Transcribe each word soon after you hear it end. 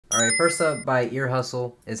Alright, first up by Ear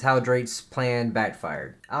Hustle is how Drake's plan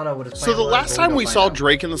backfired. I don't know what his plan So the was, last but time we saw out.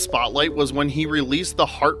 Drake in the spotlight was when he released The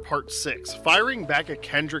Heart Part 6, firing back at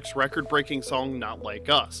Kendrick's record-breaking song Not Like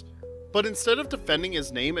Us. But instead of defending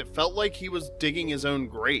his name, it felt like he was digging his own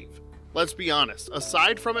grave. Let's be honest,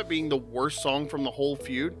 aside from it being the worst song from the whole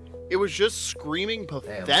feud, it was just screaming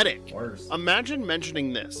pathetic. Damn, Imagine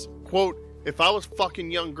mentioning this, quote, "If I was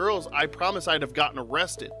fucking young girls, I promise I'd have gotten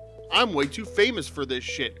arrested. I'm way too famous for this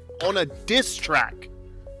shit," on a diss track.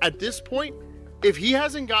 At this point, if he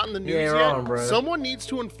hasn't gotten the news yet, someone needs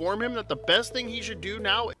to inform him that the best thing he should do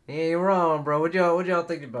now. He ain't wrong, bro. What y'all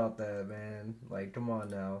think about that, man? Like, come on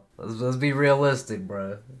now. Let's be realistic,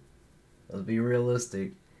 bro. Let's be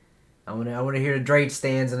realistic. I wanna hear the Drake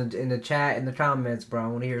stands in the chat, in the comments, bro. I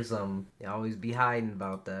wanna hear something. You always be hiding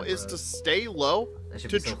about that, Is bro. to stay low,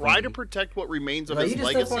 to try to protect what remains of his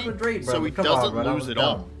legacy, Drake, so he doesn't lose it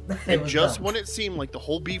all. And just when it seemed like the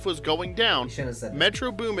whole beef was going down,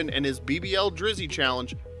 Metro Boomin and his BBL Drizzy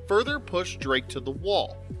challenge further pushed Drake to the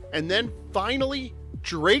wall. And then finally,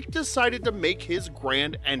 Drake decided to make his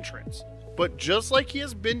grand entrance. But just like he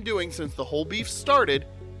has been doing since the whole beef started,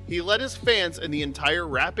 he let his fans and the entire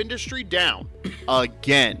rap industry down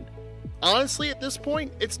again. Honestly, at this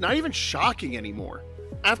point, it's not even shocking anymore.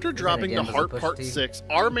 After dropping The Heart Part 6,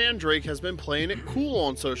 our man Drake has been playing it cool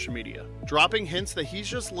on social media, dropping hints that he's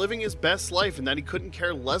just living his best life and that he couldn't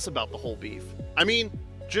care less about the whole beef. I mean,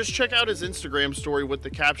 just check out his Instagram story with the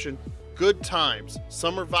caption, "Good times,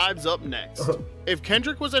 summer vibes up next." If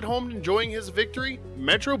Kendrick was at home enjoying his victory,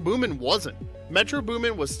 Metro Boomin wasn't. Metro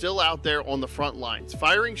Boomin was still out there on the front lines,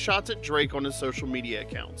 firing shots at Drake on his social media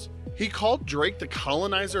accounts. He called Drake the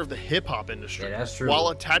colonizer of the hip-hop industry, while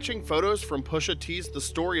attaching photos from Pusha T's The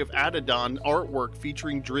Story of Adidon artwork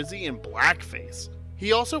featuring Drizzy in blackface.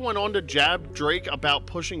 He also went on to jab Drake about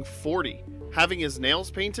pushing 40, having his nails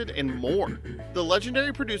painted, and more. The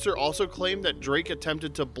legendary producer also claimed that Drake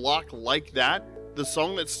attempted to block Like That, the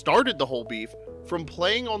song that started the whole beef, from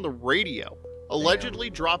playing on the radio, allegedly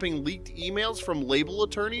dropping leaked emails from label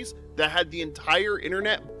attorneys that had the entire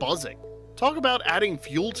internet buzzing. Talk about adding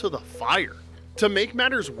fuel to the fire. To make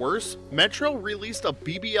matters worse, Metro released a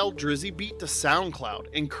BBL Drizzy beat to SoundCloud,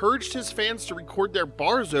 encouraged his fans to record their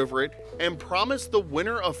bars over it, and promised the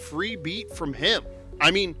winner a free beat from him. I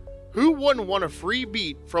mean, who wouldn't want a free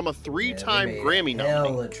beat from a three-time Grammy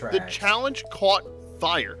nominee? The challenge caught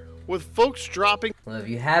fire, with folks dropping. Well, if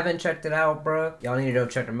you haven't checked it out, bro, y'all need to go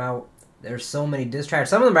check them out. There's so many diss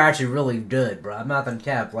tracks. Some of them are actually really good, bro. I'm not gonna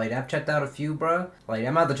cap. Like, I've checked out a few, bro. Like,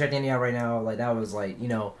 I'm not to check any out right now. Like, that was, like, you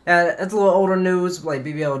know, that's a little older news. Like,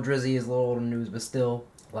 BBL Drizzy is a little older news, but still,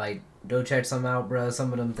 like, go check some out, bro.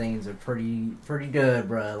 Some of them things are pretty good,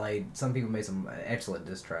 bro. Like, some people made some excellent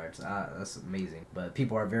diss tracks. That's amazing. But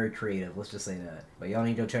people are very creative. Let's just say that. But y'all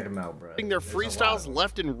need to go check them out, bro. Their freestyles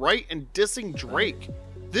left and right and dissing Drake.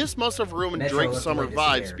 This must have ruined Drake's summer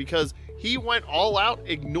vibes because he went all out,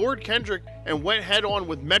 ignored Kendrick, and went head on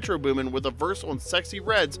with Metro Boomin with a verse on Sexy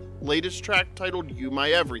Red's latest track titled You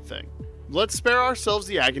My Everything. Let's spare ourselves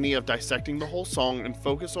the agony of dissecting the whole song and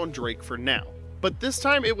focus on Drake for now. But this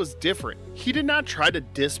time it was different. He did not try to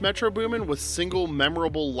diss Metro Boomin with single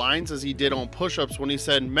memorable lines as he did on Push-Ups when he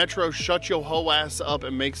said, "Metro, shut your hoe ass up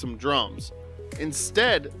and make some drums."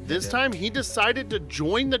 Instead, this time he decided to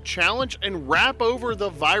join the challenge and rap over the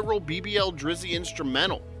viral BBL Drizzy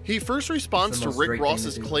instrumental. He first responds to Rick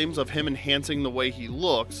Ross's claims of him enhancing the way he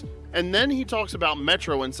looks, and then he talks about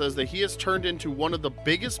Metro and says that he has turned into one of the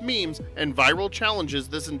biggest memes and viral challenges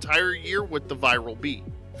this entire year with the viral beat.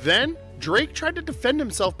 Then, Drake tried to defend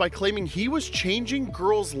himself by claiming he was changing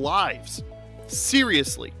girls' lives.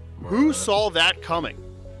 Seriously, who saw that coming?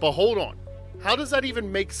 But hold on, how does that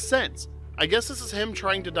even make sense? I guess this is him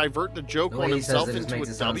trying to divert the joke on himself into a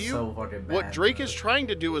W. What Drake is trying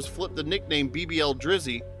to do is flip the nickname BBL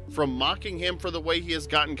Drizzy from mocking him for the way he has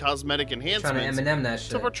gotten cosmetic enhancements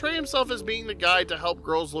to portray himself as being the guy to help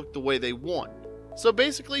girls look the way they want. So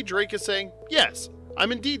basically Drake is saying, yes,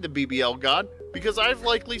 I'm indeed the BBL god because I've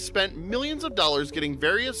likely spent millions of dollars getting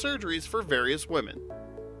various surgeries for various women.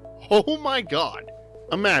 Oh my god.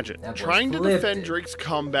 Imagine trying to defend Drake's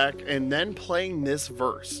comeback and then playing this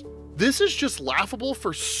verse. This is just laughable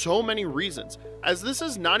for so many reasons, as this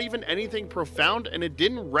is not even anything profound and it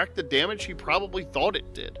didn't wreak the damage he probably thought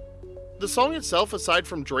it did. The song itself, aside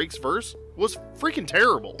from Drake's verse, was freaking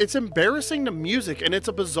terrible. It's embarrassing to music and it's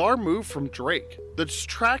a bizarre move from Drake. This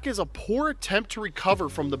track is a poor attempt to recover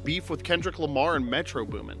from the beef with Kendrick Lamar and Metro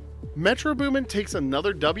Boomin. Metro Boomin takes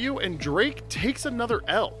another W and Drake takes another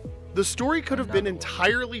L. The story could have been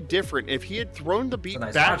entirely different if he had thrown the beat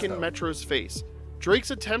back in Metro's face.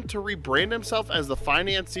 Drake's attempt to rebrand himself as the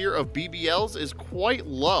financier of BBLs is quite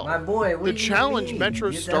low. My boy, what the do you challenge mean?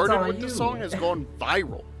 Metro That's started on with you. the song has gone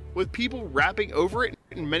viral, with people rapping over it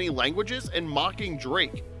in many languages and mocking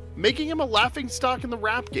Drake, making him a laughingstock in the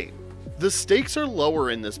rap game. The stakes are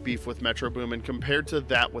lower in this beef with Metro Boomin compared to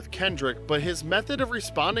that with Kendrick, but his method of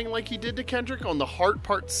responding like he did to Kendrick on The Heart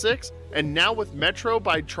Part 6, and now with Metro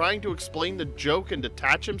by trying to explain the joke and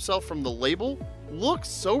detach himself from the label, looks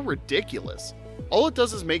so ridiculous. All it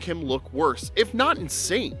does is make him look worse, if not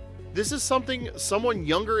insane. This is something someone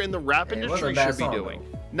younger in the rap industry should be doing,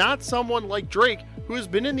 not someone like Drake, who has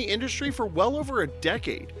been in the industry for well over a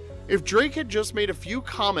decade. If Drake had just made a few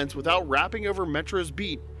comments without rapping over Metro's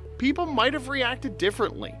beat, people might have reacted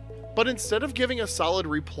differently. But instead of giving a solid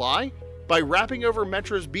reply, by rapping over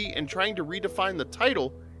Metro's beat and trying to redefine the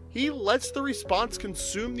title, he lets the response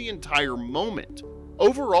consume the entire moment.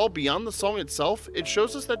 Overall, beyond the song itself, it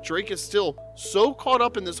shows us that Drake is still so caught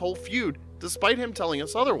up in this whole feud, despite him telling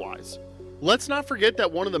us otherwise. Let's not forget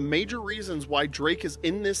that one of the major reasons why Drake is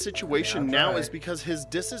in this situation now is because his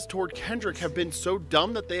disses toward Kendrick have been so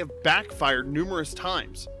dumb that they have backfired numerous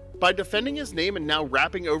times. By defending his name and now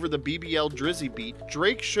rapping over the BBL Drizzy beat,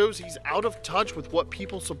 Drake shows he's out of touch with what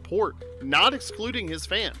people support, not excluding his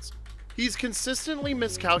fans. He's consistently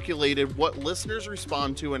miscalculated what listeners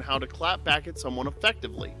respond to and how to clap back at someone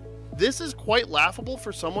effectively. This is quite laughable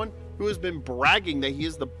for someone who has been bragging that he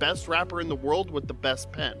is the best rapper in the world with the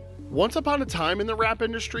best pen. Once upon a time in the rap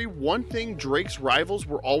industry, one thing Drake's rivals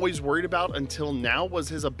were always worried about until now was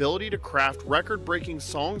his ability to craft record-breaking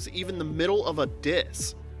songs even in the middle of a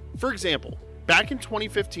diss. For example, back in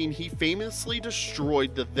 2015, he famously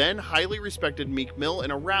destroyed the then highly respected Meek Mill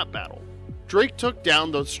in a rap battle. Drake took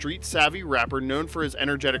down the street-savvy rapper known for his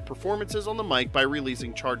energetic performances on the mic by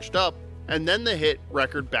releasing Charged Up, and then the hit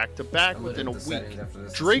record back-to-back within a week.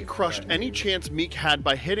 Drake crushed any chance Meek had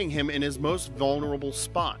by hitting him in his most vulnerable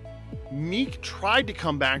spot. Meek tried to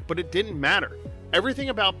come back, but it didn't matter. Everything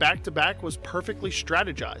about back-to-back was perfectly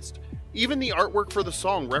strategized. Even the artwork for the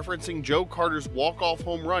song referencing Joe Carter's walk-off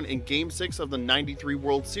home run in Game 6 of the '93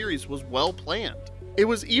 World Series was well planned. It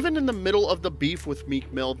was even in the middle of the beef with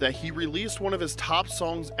Meek Mill that he released one of his top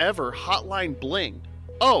songs ever, Hotline Bling.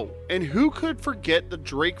 Oh, and who could forget the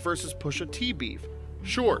Drake vs. Pusha T beef?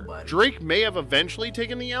 Sure, Drake may have eventually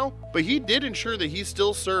taken the L, but he did ensure that he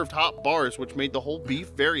still served hot bars, which made the whole beef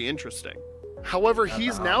very interesting. However,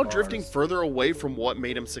 he's now drifting further away from what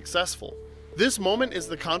made him successful. This moment is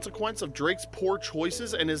the consequence of Drake's poor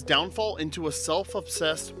choices and his downfall into a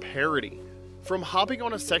self-obsessed parody. From hopping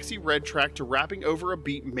on a Sexy Red track to rapping over a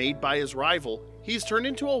beat made by his rival, he's turned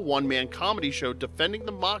into a one-man comedy show defending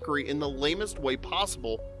the mockery in the lamest way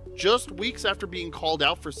possible, just weeks after being called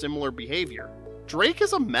out for similar behavior. Drake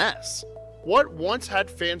is a mess. What once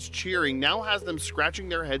had fans cheering now has them scratching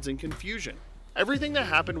their heads in confusion. Everything that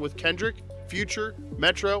happened with Kendrick, Future,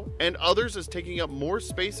 Metro, and others is taking up more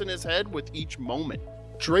space in his head with each moment.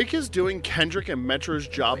 Drake is doing Kendrick and Metro's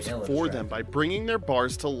jobs for them by bringing their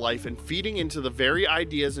bars to life and feeding into the very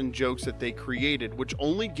ideas and jokes that they created, which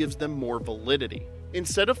only gives them more validity.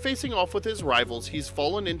 Instead of facing off with his rivals, he's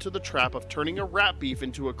fallen into the trap of turning a rap beef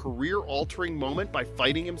into a career-altering moment by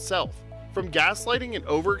fighting himself. From gaslighting and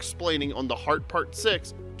over-explaining on The Heart Part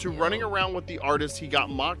 6 to running around with the artists he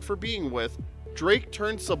got mocked for being with, Drake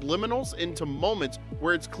turns subliminals into moments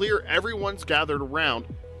where it's clear everyone's gathered around,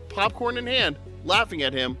 popcorn in hand, laughing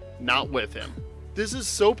at him, not with him. This is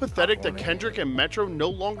so pathetic that Kendrick and Metro no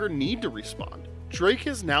longer need to respond. Drake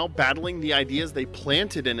is now battling the ideas they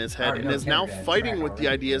planted in his head and is now fighting with the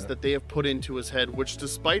ideas that they have put into his head, which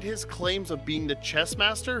despite his claims of being the chess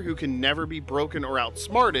master who can never be broken or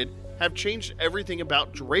outsmarted, have changed everything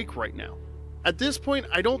about Drake right now. At this point,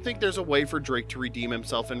 I don't think there's a way for Drake to redeem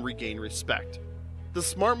himself and regain respect. The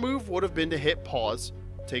smart move would have been to hit pause,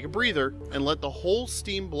 take a breather, and let the whole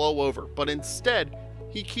steam blow over, but instead,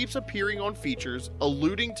 he keeps appearing on features,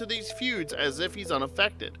 alluding to these feuds as if he's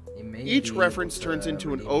unaffected. Each reference turns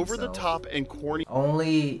into an over-the-top and corny...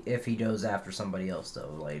 Only if he goes after somebody else,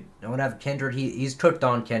 though. Like, don't have Kendrick, he's cooked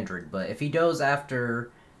on Kendrick, but if he goes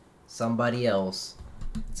after somebody else,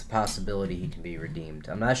 it's a possibility he can be redeemed.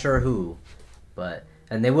 I'm not sure who, but...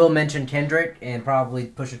 And they will mention Kendrick and probably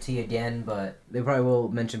Pusha T again, but they probably will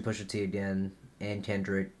mention Pusha T again and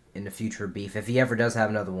Kendrick in the future beef if he ever does have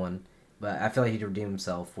another one. But I feel like he'd redeem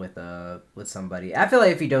himself with somebody. I feel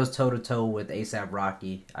like if he goes toe to toe with ASAP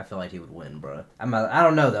Rocky, I feel like he would win, bro. I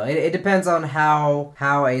don't know though. It depends on how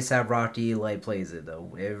ASAP Rocky like plays it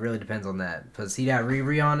though. It really depends on that because he got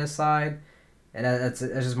Riri on his side. And that's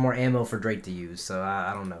just more ammo for Drake to use, so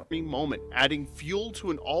I don't know. Moment, adding fuel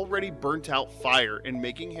to an already burnt out fire and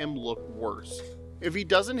making him look worse. If he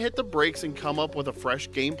doesn't hit the brakes and come up with a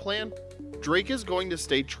fresh game plan, Drake is going to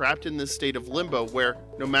stay trapped in this state of limbo where,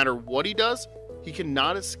 no matter what he does, he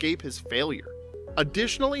cannot escape his failure.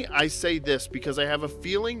 Additionally, I say this because I have a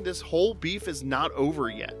feeling this whole beef is not over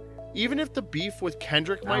yet. Even if the beef with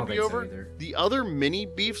Kendrick might be over, the other mini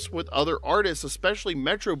beefs with other artists, especially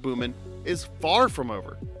Metro Boomin, is far from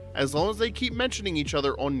over, as long as they keep mentioning each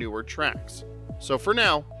other on newer tracks. So for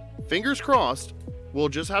now, fingers crossed, we'll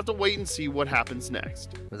just have to wait and see what happens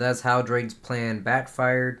next. But that's how Drake's plan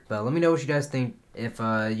backfired. But let me know what you guys think. If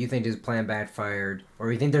you think his plan backfired,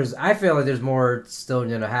 or you think I feel like there's more still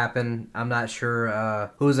gonna happen. I'm not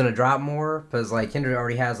sure who's gonna drop more, because like Kendrick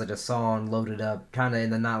already has like a song loaded up, kind of in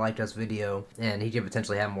the Not Like Us video, and he could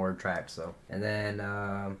potentially have more tracks. So, and then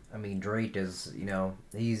I mean Drake is,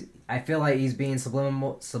 I feel like he's being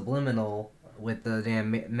subliminal with the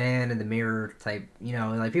damn man in the mirror type.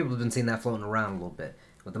 Like people have been seeing that floating around a little bit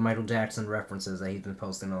with the Michael Jackson references that he's been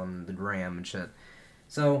posting on the gram and shit.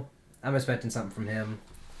 So I'm expecting something from him.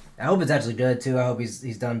 I hope it's actually good too. I hope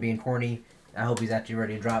he's done being corny. I hope he's actually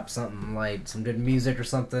ready to drop something like some good music or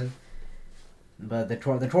something. But the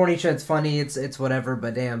corny shit's funny. It's whatever.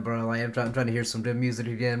 But damn, bro, like I'm trying to hear some good music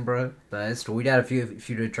again, bro. But it's cool. We got a few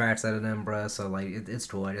good tracks out of them, bro. So like it's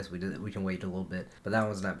cool. I guess we can wait a little bit. But that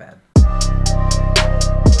one's not bad.